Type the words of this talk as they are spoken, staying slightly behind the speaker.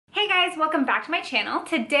guys, welcome back to my channel.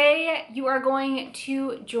 Today you are going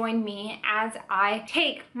to join me as I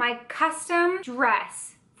take my custom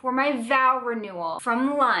dress for my vow renewal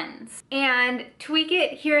from Lund's and tweak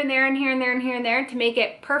it here and there and here and there and here and there to make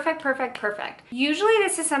it perfect. Usually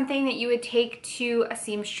this is something that you would take to a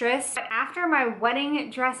seamstress, but after my wedding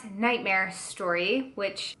dress nightmare story,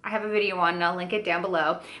 which I have a video on and I'll link it down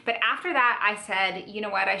below, but after that I said, you know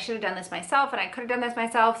what, I should have done this myself and I could have done this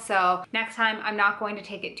myself, so next time I'm not going to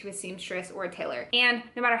take it to a seamstress or a tailor. And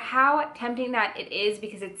no matter how tempting that it is,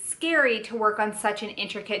 because it's scary to work on such an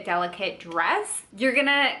intricate, delicate dress, you're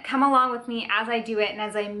gonna come along with me as I do it and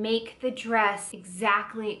as I make the dress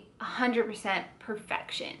exactly 100%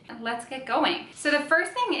 perfection. Let's get going. So the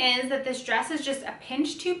first thing is that this dress is just a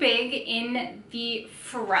pinch too big in the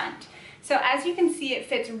front. So as you can see, it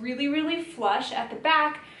fits really flush at the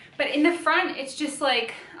back, but in the front, it's just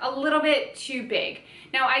like a little bit too big.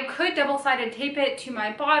 Now I could double-sided tape it to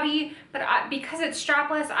my body, but because it's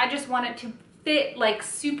strapless, I just want it to fit like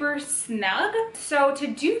super snug. So to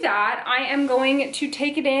do that, I am going to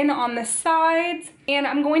take it in on the sides, and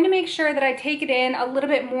I'm going to make sure that I take it in a little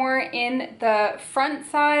bit more in the front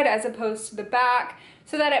side as opposed to the back,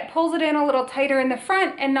 so that it pulls it in a little tighter in the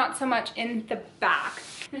front and not so much in the back.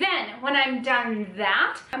 Then when I'm done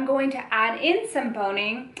that, I'm going to add in some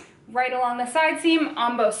boning right along the side seam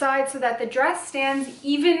on both sides so that the dress stands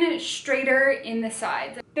even straighter in the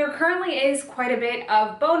sides. There currently is quite a bit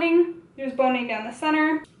of boning. There's boning down the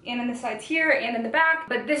center and in the sides here and in the back,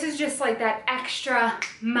 but this is just like that extra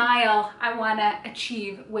mile I wanna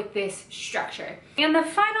achieve with this structure. And the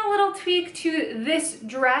final little tweak to this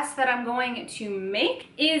dress that I'm going to make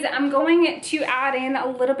is I'm going to add in a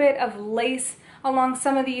little bit of lace along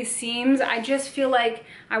some of these seams. I just feel like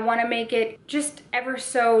I want to make it just ever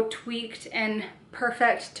so tweaked and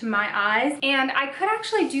perfect to my eyes. And I could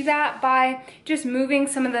actually do that by just moving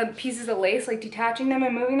some of the pieces of lace, like detaching them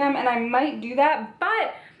and moving them, and I might do that.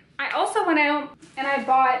 But I also went out and I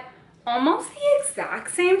bought almost the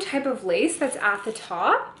exact same type of lace that's at the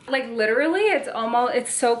top. Like literally,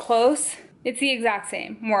 it's so close. It's the exact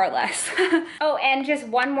same, more or less. Oh, and just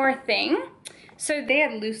one more thing. So they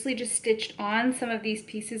had loosely just stitched on some of these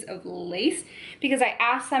pieces of lace because I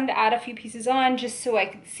asked them to add a few pieces on just so I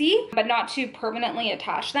could see, but not to permanently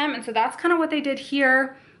attach them. And so that's kind of what they did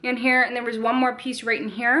here and here. And there was one more piece right in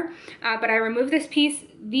here, but I removed this piece.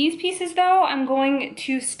 These pieces though, I'm going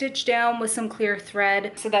to stitch down with some clear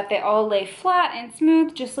thread so that they all lay flat and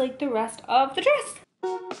smooth, just like the rest of the dress.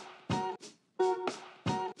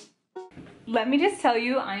 Let me just tell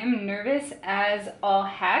you, I am nervous as all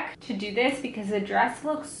heck to do this because the dress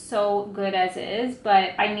looks so good as is, but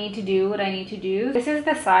I need to do what I need to do. This is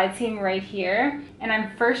the side seam right here, and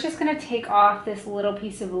I'm first just gonna take off this little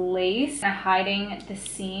piece of lace, hiding the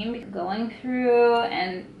seam, going through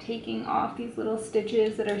and taking off these little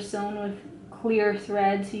stitches that are sewn with clear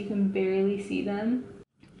thread so you can barely see them.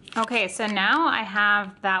 Okay, so now I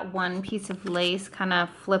have that one piece of lace kind of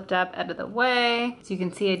flipped up out of the way. So you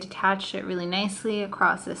can see I detached it really nicely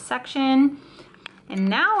across this section. And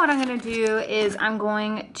now what I'm gonna do is I'm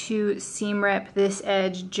going to seam rip this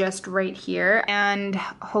edge just right here, and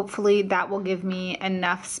hopefully that will give me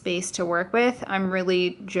enough space to work with. I'm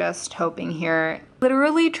really just hoping here.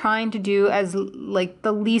 Literally trying to do as like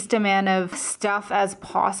the least amount of stuff as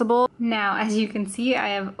possible. Now, as you can see, I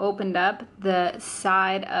have opened up the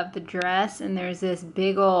side of the dress and there's this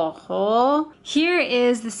big old hole. Here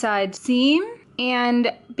is the side seam.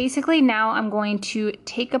 And basically now I'm going to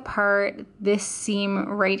take apart this seam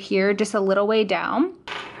right here, just a little way down.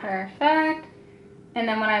 Perfect. And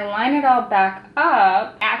then when I line it all back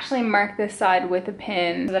up, actually mark this side with a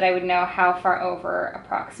pin so that I would know how far over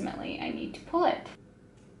approximately I need to pull it.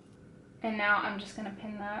 And now I'm just gonna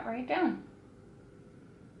pin that right down.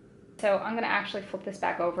 So I'm gonna actually flip this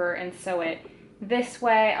back over and sew it this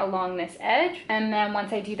way along this edge, and then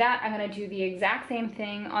once I do that, I'm gonna do the exact same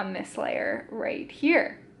thing on this layer right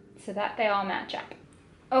here so that they all match up.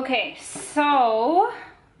 Okay, so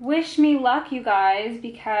wish me luck, you guys,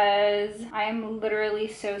 because I am literally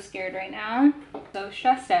so scared right now, so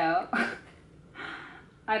stressed out.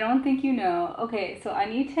 I don't think you know. Okay, so I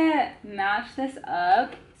need to match this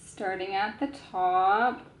up, starting at the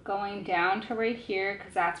top, going down to right here,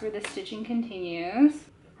 because that's where the stitching continues.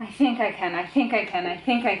 I think I can.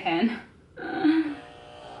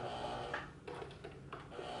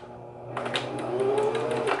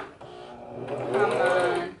 Come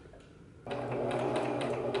on.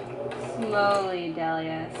 Slowly,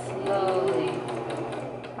 Dalia, slowly.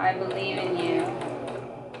 I believe in you.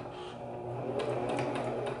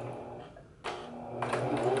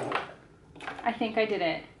 I think I did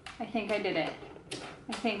it.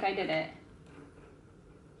 I think I did it.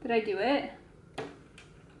 Did I do it?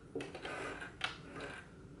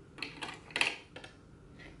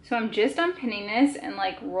 So I'm just unpinning this and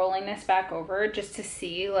like rolling this back over just to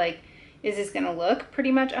see like, is this gonna look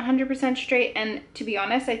pretty much 100% straight? And to be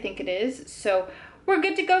honest, I think it is. So we're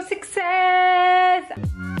good to go, success!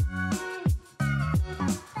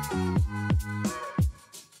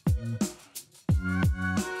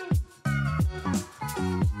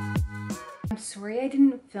 I'm sorry I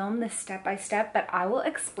didn't film this step by step, but I will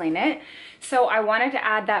explain it. So I wanted to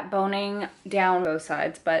add that boning down both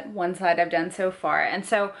sides, but one side I've done so far. And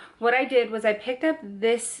so what I did was I picked up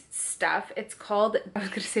this stuff. It's called, I was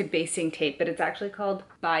gonna say basting tape, but it's actually called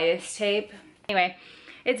bias tape. Anyway,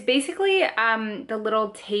 it's basically the little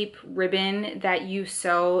tape ribbon that you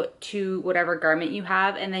sew to whatever garment you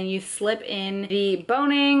have, and then you slip in the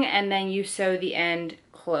boning and then you sew the end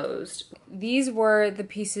closed. These were the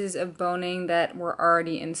pieces of boning that were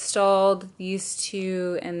already installed. These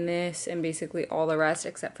two and this and basically all the rest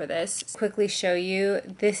except for this. Quickly show you,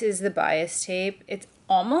 this is the bias tape. It's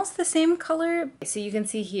almost the same color. So you can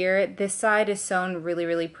see here, this side is sewn really,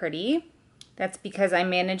 really pretty. That's because I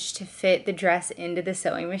managed to fit the dress into the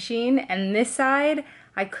sewing machine, and this side,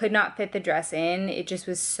 I could not fit the dress in. It just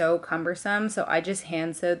was so cumbersome. So I just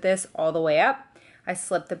hand sewed this all the way up. I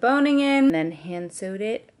slipped the boning in, then hand sewed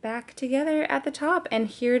it back together at the top, and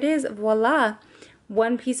here it is, voila,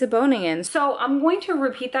 one piece of boning in. So I'm going to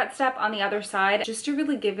repeat that step on the other side just to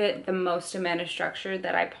really give it the most amount of structure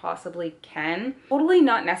that I possibly can. Totally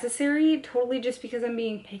not necessary, totally just because I'm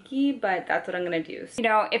being picky, but that's what I'm gonna do. You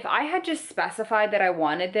know, if I had just specified that I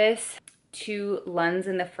wanted this to Lunds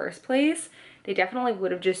in the first place, they definitely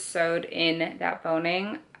would have just sewed in that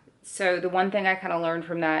boning. So the one thing I kind of learned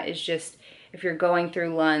from that is just, if you're going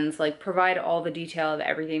through Lunds, like provide all the detail of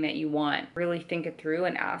everything that you want. Really think it through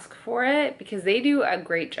and ask for it, because they do a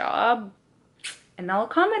great job and they'll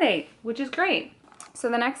accommodate, which is great.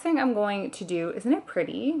 So the next thing I'm going to do, isn't it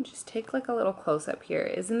pretty? Just take like a little close up here.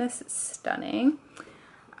 Isn't this stunning?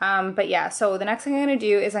 But yeah, so the next thing I'm gonna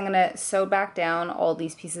do is I'm gonna sew back down all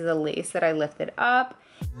these pieces of lace that I lifted up.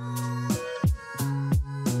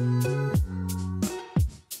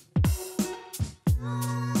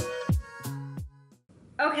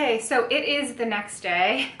 Okay, so it is the next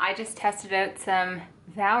day. I just tested out some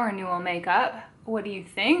vow renewal makeup. What do you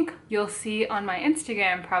think? You'll see on my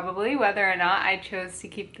Instagram probably whether or not I chose to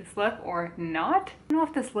keep this look or not. I don't know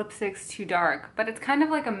if this lipstick's too dark, but it's kind of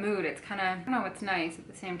like a mood. It's kind of, I don't know, it's nice at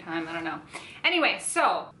the same time, I don't know. Anyway,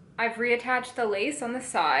 so I've reattached the lace on the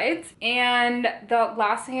sides, and the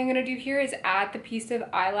last thing I'm gonna do here is add the piece of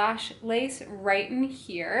eyelash lace right in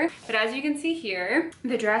here. But as you can see here,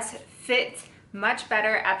 the dress fits much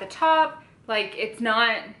better at the top. Like, it's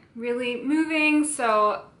not really moving,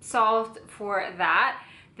 so solved for that.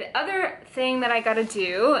 The other thing that I gotta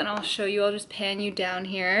do, and I'll show you, I'll just pan you down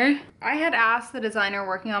here. I had asked the designer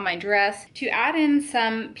working on my dress to add in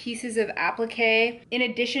some pieces of applique in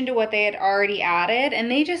addition to what they had already added, and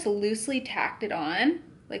they just loosely tacked it on,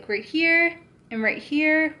 like right here and right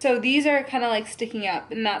here. So these are kind of like sticking up,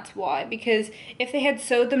 and that's why, because if they had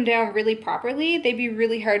sewed them down really properly, they'd be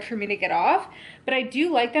really hard for me to get off. But I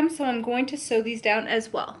do like them, so I'm going to sew these down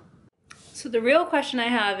as well. So the real question I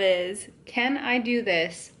have is, can I do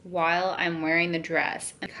this while I'm wearing the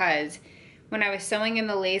dress? Because when I was sewing in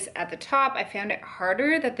the lace at the top, I found it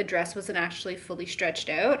harder that the dress wasn't actually fully stretched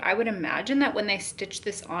out. I would imagine that when they stitched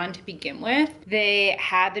this on to begin with, they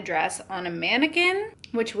had the dress on a mannequin,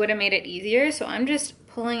 which would have made it easier. So I'm just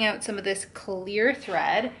pulling out some of this clear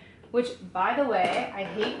thread, which, by the way, I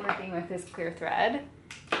hate working with this clear thread.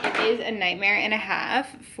 It is a nightmare and a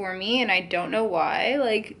half for me, and I don't know why.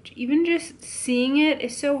 Like, even just seeing it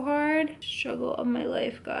is so hard. Struggle of my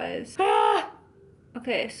life, guys. Ah!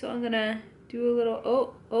 Okay, so I'm gonna do a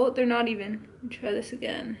little, oh, they're not even. Try this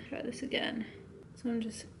again, try this again. So I'm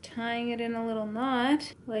just tying it in a little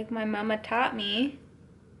knot, like my mama taught me.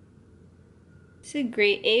 It's a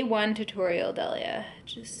great A1 tutorial, Dalia.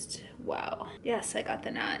 Just, wow. Yes, I got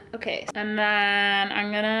the knot. Okay, and then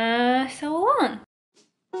I'm gonna sew along.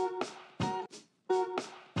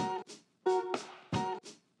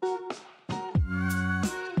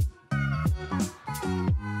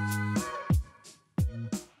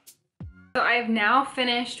 So I have now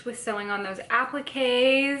finished with sewing on those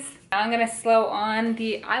appliques. Now I'm gonna sew on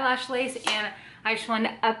the eyelash lace, and I just wanted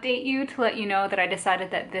to update you to let you know that I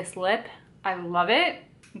decided that this lip, I love it.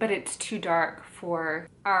 but it's too dark for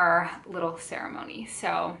our little ceremony.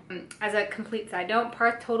 So as a complete side note,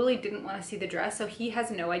 Parth totally didn't want to see the dress, so he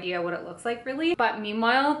has no idea what it looks like really. But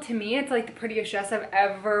meanwhile, to me, it's like the prettiest dress I've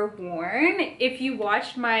ever worn. If you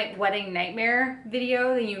watched my wedding nightmare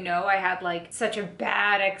video, then you know I had like such a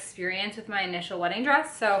bad experience with my initial wedding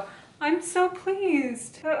dress. So I'm so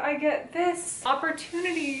pleased that I get this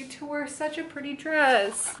opportunity to wear such a pretty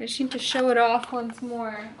dress. I just need to show it off once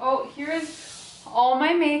more. Oh, here's all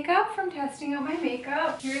my makeup from testing out my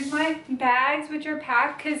makeup. Here's my bags, which are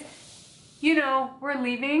packed because, you know, we're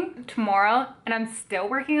leaving tomorrow and I'm still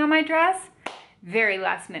working on my dress. Very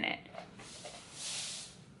last minute.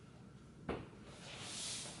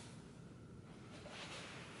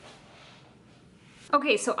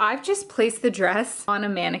 Okay, so I've just placed the dress on a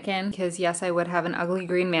mannequin because yes, I would have an ugly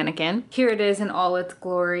green mannequin. Here it is in all its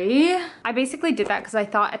glory. I basically did that because I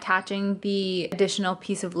thought attaching the additional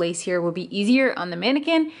piece of lace here would be easier on the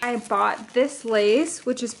mannequin. I bought this lace,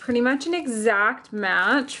 which is pretty much an exact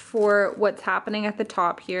match for what's happening at the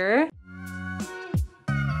top here.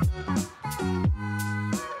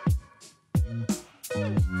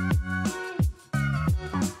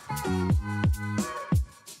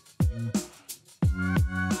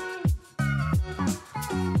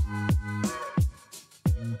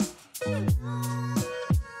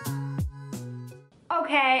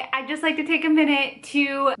 Okay, I'd just like to take a minute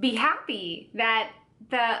to be happy that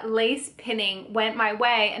the lace pinning went my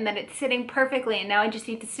way and that it's sitting perfectly, and now I just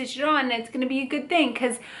need to stitch it on and it's gonna be a good thing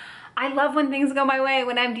because I love when things go my way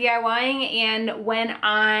when I'm DIYing and when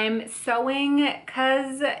I'm sewing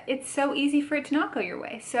because it's so easy for it to not go your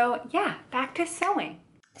way. So yeah, back to sewing.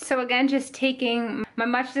 So again, just taking my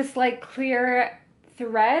much disliked clear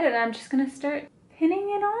thread and I'm just gonna start pinning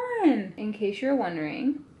it on. In case you're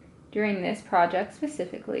wondering, during this project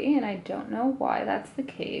specifically, and I don't know why that's the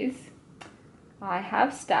case, I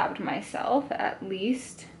have stabbed myself at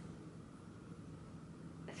least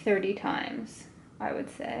 30 times, I would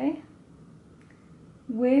say,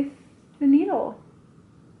 with the needle.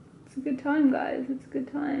 It's a good time, guys. It's a good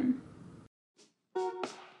time.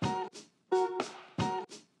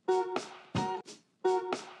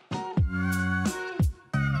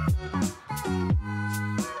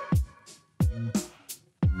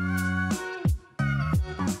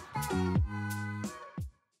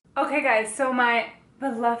 Okay guys, so my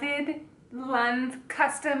beloved Lunds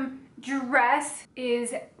custom dress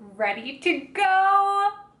is ready to go.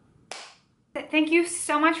 Thank you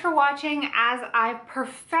so much for watching as I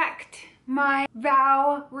perfect my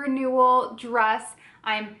vow renewal dress.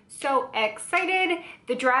 I'm so excited.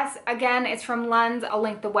 The dress, again, is from Lunds. I'll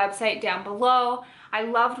link the website down below. I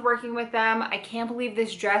loved working with them. I can't believe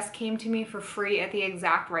this dress came to me for free at the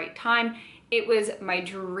exact right time. It was my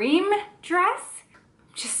dream dress.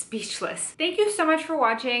 Just speechless. Thank you so much for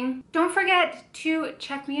watching. Don't forget to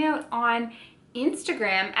check me out on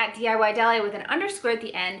Instagram at DIY Dalia with an underscore at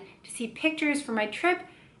the end to see pictures from my trip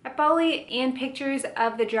at Bali and pictures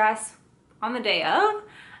of the dress on the day of.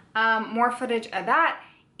 More footage of that.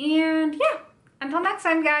 And yeah, until next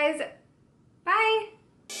time guys, bye.